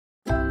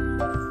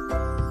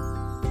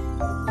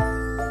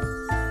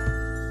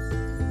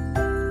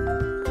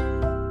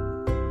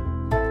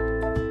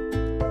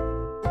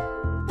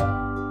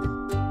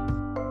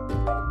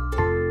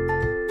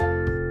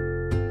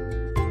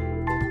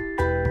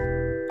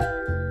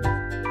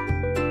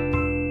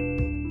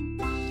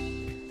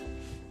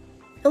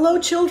Hello,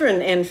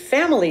 children and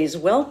families.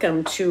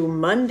 Welcome to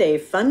Monday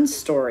Fun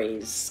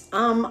Stories.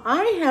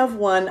 I have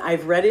one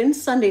I've read in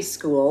Sunday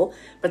school,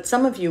 but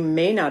some of you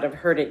may not have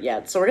heard it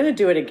yet. So we're going to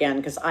do it again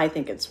because I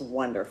think it's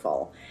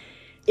wonderful.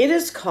 It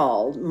is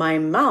called My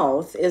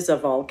Mouth is a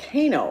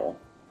Volcano,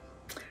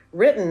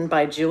 written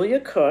by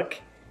Julia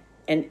Cook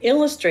and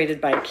illustrated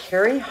by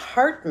Carrie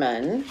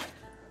Hartman,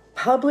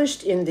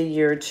 published in the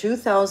year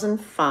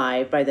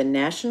 2005 by the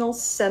National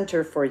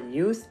Center for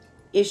Youth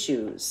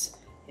Issues.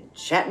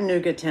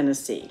 Chattanooga,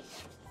 Tennessee.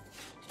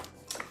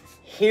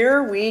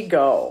 Here we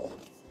go.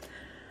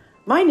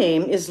 My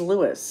name is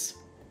Lewis.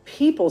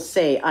 People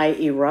say I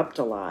erupt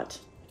a lot.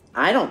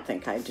 I don't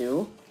think I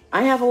do.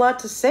 I have a lot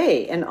to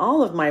say, and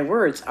all of my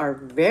words are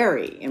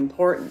very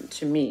important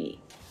to me.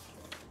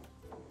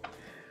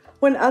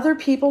 When other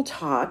people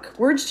talk,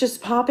 words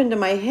just pop into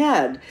my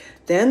head.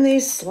 Then they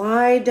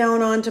slide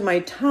down onto my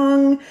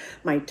tongue.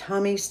 My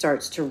tummy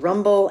starts to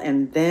rumble,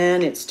 and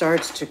then it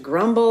starts to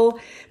grumble.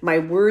 My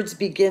words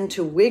begin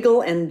to wiggle,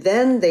 and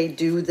then they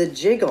do the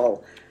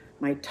jiggle.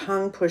 My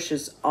tongue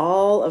pushes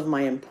all of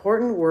my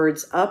important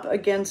words up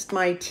against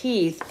my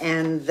teeth,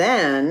 and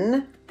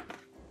then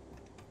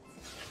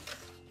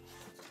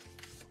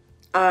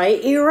I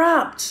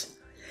erupt.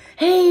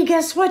 Hey,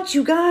 guess what,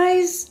 you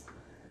guys?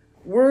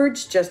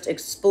 Words just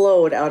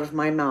explode out of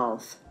my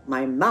mouth.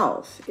 My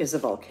mouth is a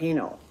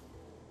volcano.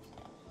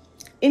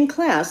 In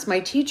class, my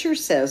teacher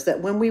says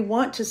that when we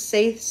want to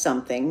say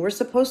something, we're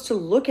supposed to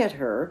look at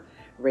her,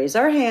 raise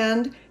our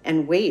hand,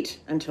 and wait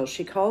until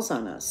she calls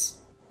on us.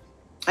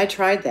 I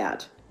tried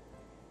that.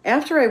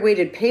 After I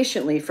waited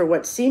patiently for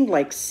what seemed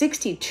like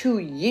 62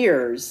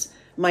 years,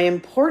 my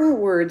important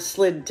words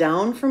slid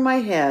down from my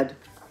head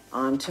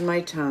onto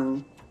my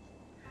tongue.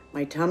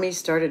 My tummy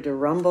started to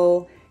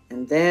rumble,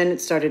 and then it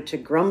started to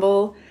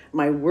grumble.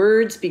 My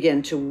words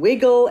began to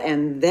wiggle,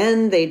 and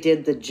then they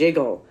did the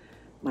jiggle.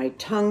 My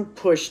tongue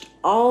pushed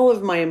all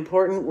of my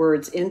important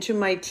words into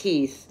my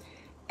teeth,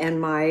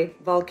 and my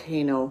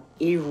volcano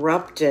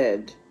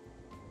erupted.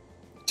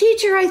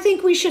 Teacher, I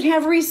think we should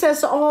have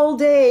recess all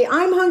day.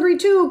 I'm hungry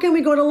too. Can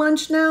we go to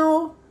lunch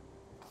now?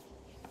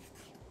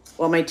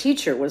 Well, my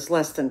teacher was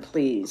less than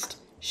pleased.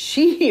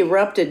 She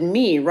erupted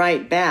me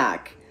right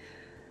back.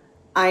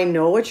 I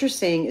know what you're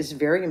saying is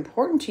very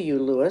important to you,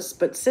 Lewis,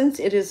 but since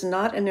it is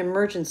not an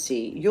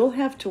emergency, you'll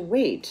have to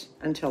wait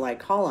until I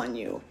call on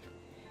you.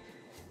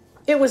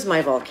 It was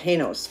my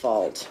volcano's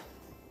fault.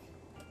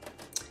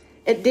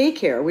 At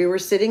daycare, we were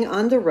sitting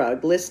on the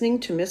rug listening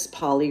to Miss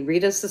Polly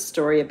read us a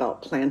story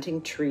about planting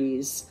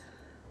trees.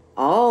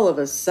 All of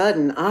a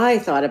sudden, I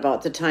thought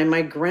about the time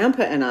my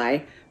grandpa and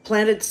I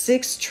planted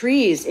 6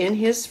 trees in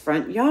his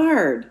front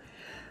yard.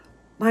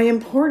 My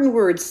important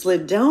words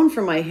slid down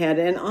from my head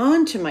and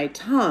onto my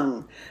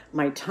tongue.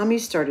 My tummy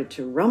started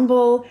to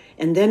rumble,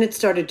 and then it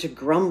started to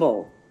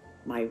grumble.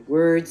 My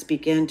words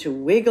began to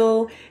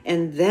wiggle,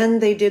 and then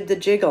they did the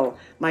jiggle.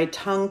 My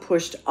tongue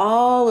pushed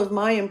all of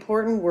my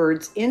important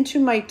words into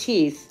my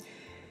teeth,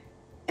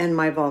 and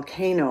my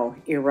volcano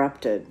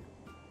erupted.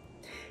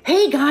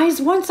 Hey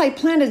guys, once I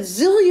planted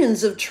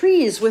zillions of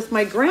trees with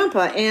my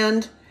grandpa,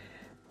 and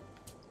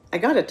I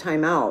got a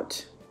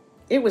timeout.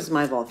 It was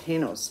my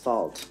volcano's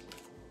fault.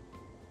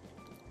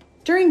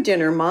 During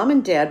dinner, Mom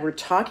and Dad were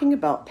talking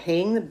about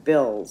paying the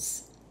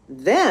bills.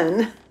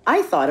 Then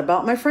I thought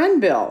about my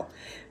friend Bill.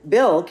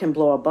 Bill can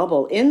blow a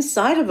bubble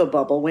inside of a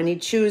bubble when he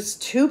chews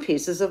 2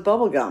 pieces of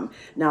bubble gum.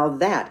 Now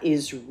that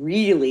is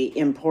really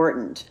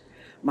important.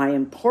 My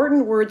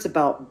important words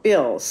about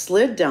Bill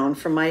slid down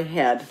from my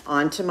head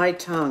onto my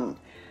tongue.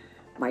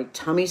 My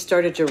tummy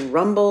started to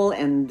rumble,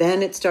 and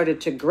then it started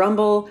to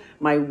grumble.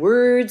 My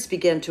words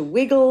began to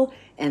wiggle,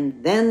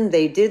 and then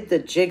they did the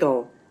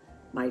jiggle.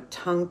 My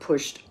tongue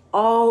pushed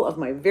all of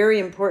my very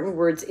important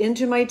words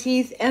into my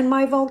teeth, and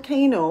my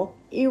volcano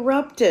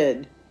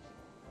erupted.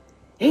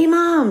 Hey,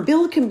 Mom,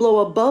 Bill can blow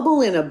a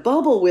bubble in a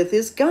bubble with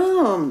his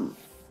gum.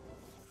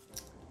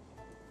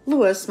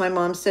 Lewis, my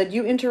mom said,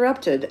 you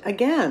interrupted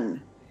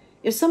again.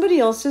 If somebody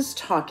else is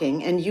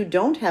talking and you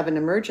don't have an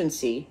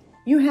emergency,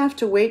 you have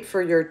to wait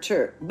for your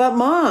turn. But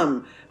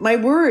Mom, my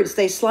words,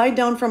 they slide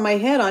down from my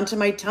head onto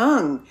my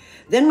tongue.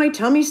 Then my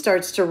tummy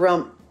starts to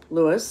rumble.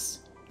 Lewis,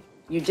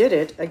 you did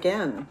it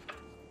again.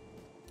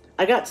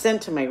 I got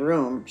sent to my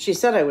room. She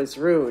said I was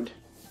rude.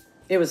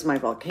 It was my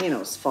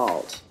volcano's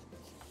fault.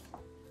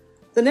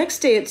 The next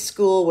day at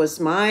school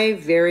was my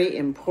very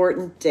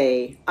important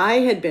day. I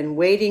had been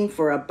waiting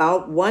for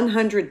about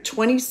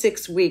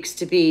 126 weeks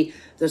to be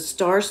the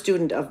star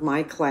student of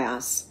my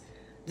class.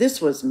 This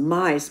was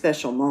my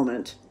special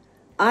moment.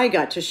 I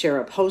got to share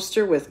a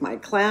poster with my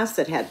class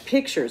that had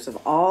pictures of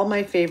all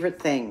my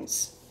favorite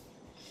things.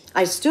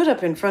 I stood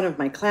up in front of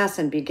my class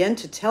and began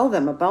to tell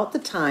them about the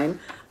time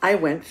I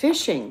went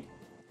fishing.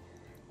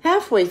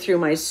 Halfway through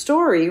my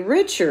story,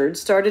 Richard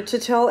started to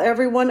tell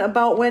everyone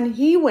about when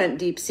he went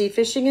deep-sea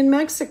fishing in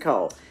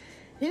Mexico.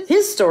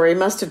 His story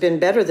must have been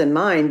better than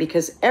mine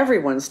because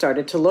everyone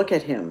started to look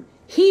at him.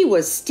 He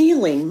was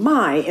stealing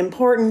my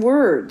important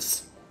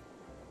words.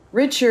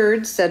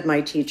 Richard, said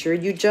my teacher,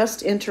 you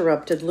just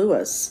interrupted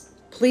Lewis.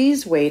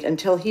 Please wait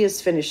until he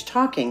has finished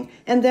talking,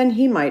 and then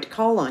he might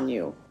call on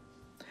you."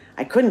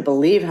 I couldn't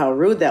believe how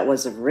rude that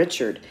was of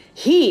Richard.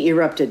 He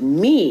erupted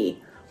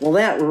me. Well,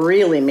 that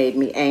really made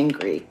me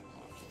angry.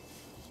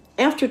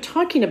 After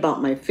talking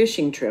about my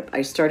fishing trip,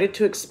 I started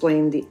to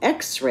explain the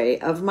x-ray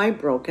of my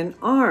broken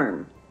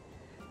arm.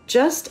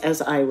 Just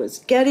as I was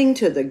getting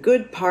to the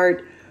good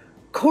part,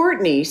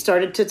 Courtney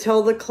started to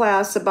tell the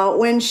class about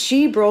when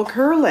she broke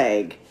her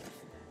leg.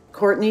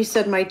 "Courtney,"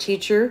 said my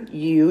teacher,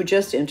 "you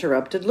just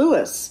interrupted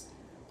Lewis.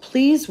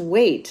 Please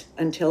wait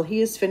until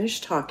he is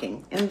finished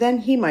talking, and then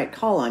he might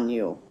call on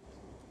you."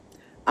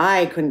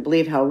 I couldn't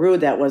believe how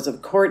rude that was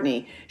of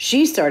Courtney.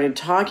 She started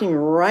talking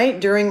right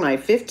during my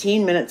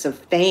 15 minutes of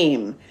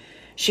fame.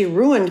 She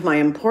ruined my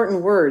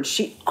important words.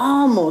 She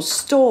almost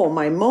stole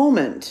my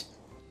moment.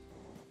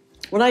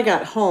 When I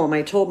got home,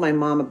 I told my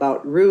mom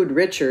about rude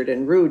Richard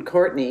and rude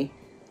Courtney.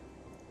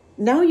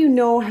 "Now you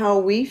know how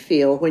we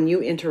feel when you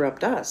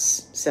interrupt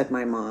us," said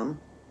my mom.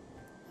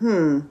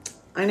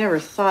 I never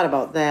thought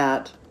about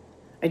that.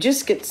 I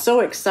just get so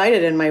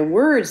excited and my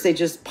words, they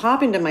just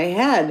pop into my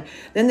head.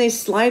 Then they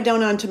slide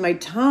down onto my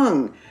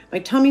tongue. My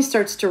tummy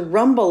starts to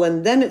rumble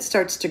and then it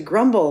starts to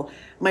grumble.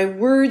 My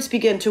words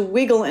begin to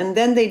wiggle and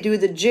then they do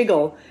the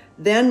jiggle.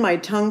 Then my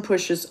tongue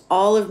pushes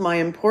all of my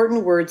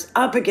important words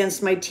up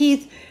against my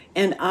teeth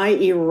and I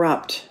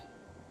erupt.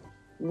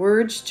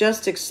 Words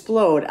just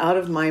explode out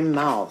of my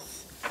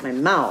mouth. My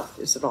mouth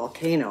is a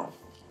volcano.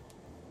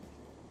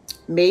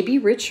 "Maybe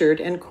Richard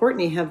and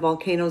Courtney have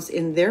volcanoes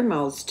in their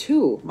mouths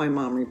too," my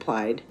mom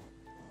replied.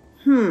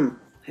 I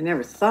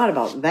never thought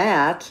about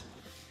that.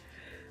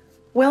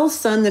 "Well,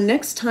 son, the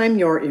next time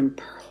your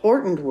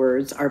important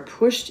words are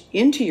pushed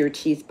into your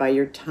teeth by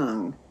your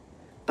tongue,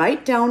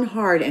 bite down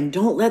hard and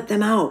don't let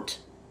them out.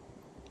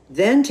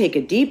 Then take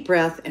a deep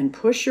breath and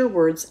push your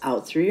words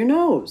out through your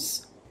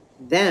nose.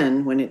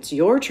 Then, when it's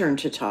your turn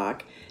to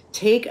talk,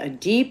 take a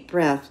deep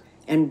breath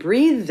and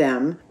breathe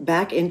them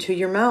back into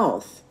your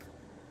mouth."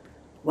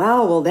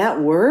 "Wow, will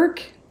that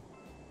work?"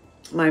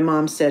 My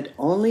mom said,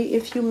 "Only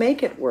if you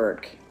make it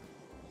work."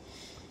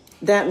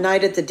 That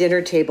night at the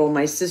dinner table,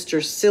 my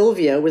sister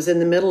Sylvia was in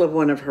the middle of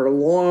one of her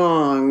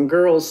long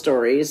girl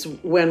stories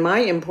when my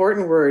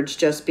important words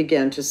just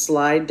began to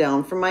slide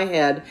down from my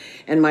head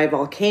and my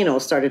volcano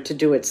started to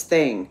do its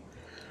thing.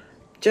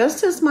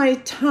 Just as my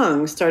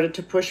tongue started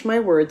to push my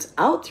words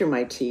out through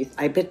my teeth,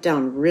 I bit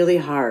down really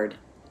hard.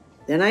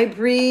 Then I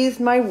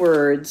breathed my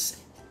words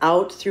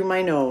out through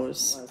my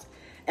nose.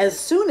 As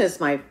soon as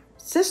my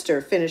sister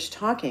finished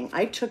talking,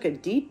 I took a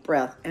deep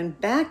breath and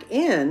back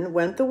in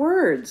went the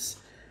words.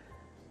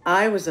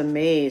 I was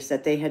amazed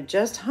that they had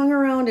just hung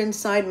around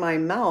inside my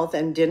mouth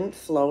and didn't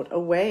float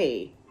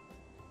away.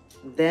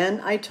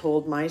 Then I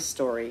told my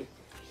story,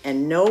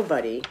 and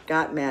nobody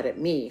got mad at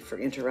me for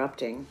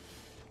interrupting.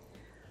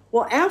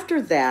 Well,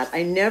 after that,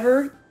 I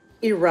never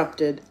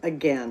erupted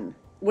again.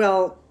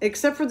 Well,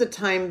 except for the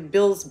time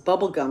Bill's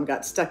bubblegum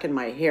got stuck in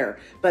my hair,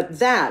 but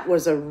that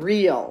was a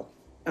real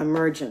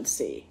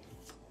emergency.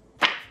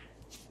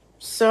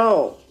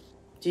 So,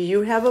 do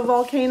you have a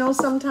volcano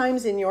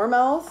sometimes in your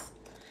mouth?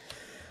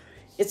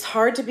 It's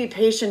hard to be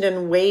patient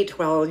and wait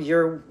while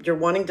you're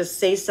wanting to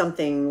say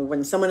something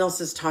when someone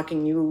else is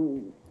talking.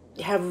 You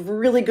have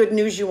really good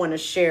news you want to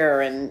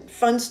share and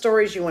fun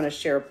stories you want to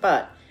share,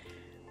 but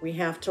we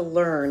have to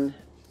learn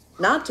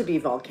not to be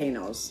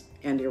volcanoes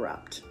and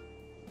erupt.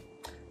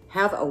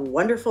 Have a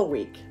wonderful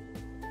week.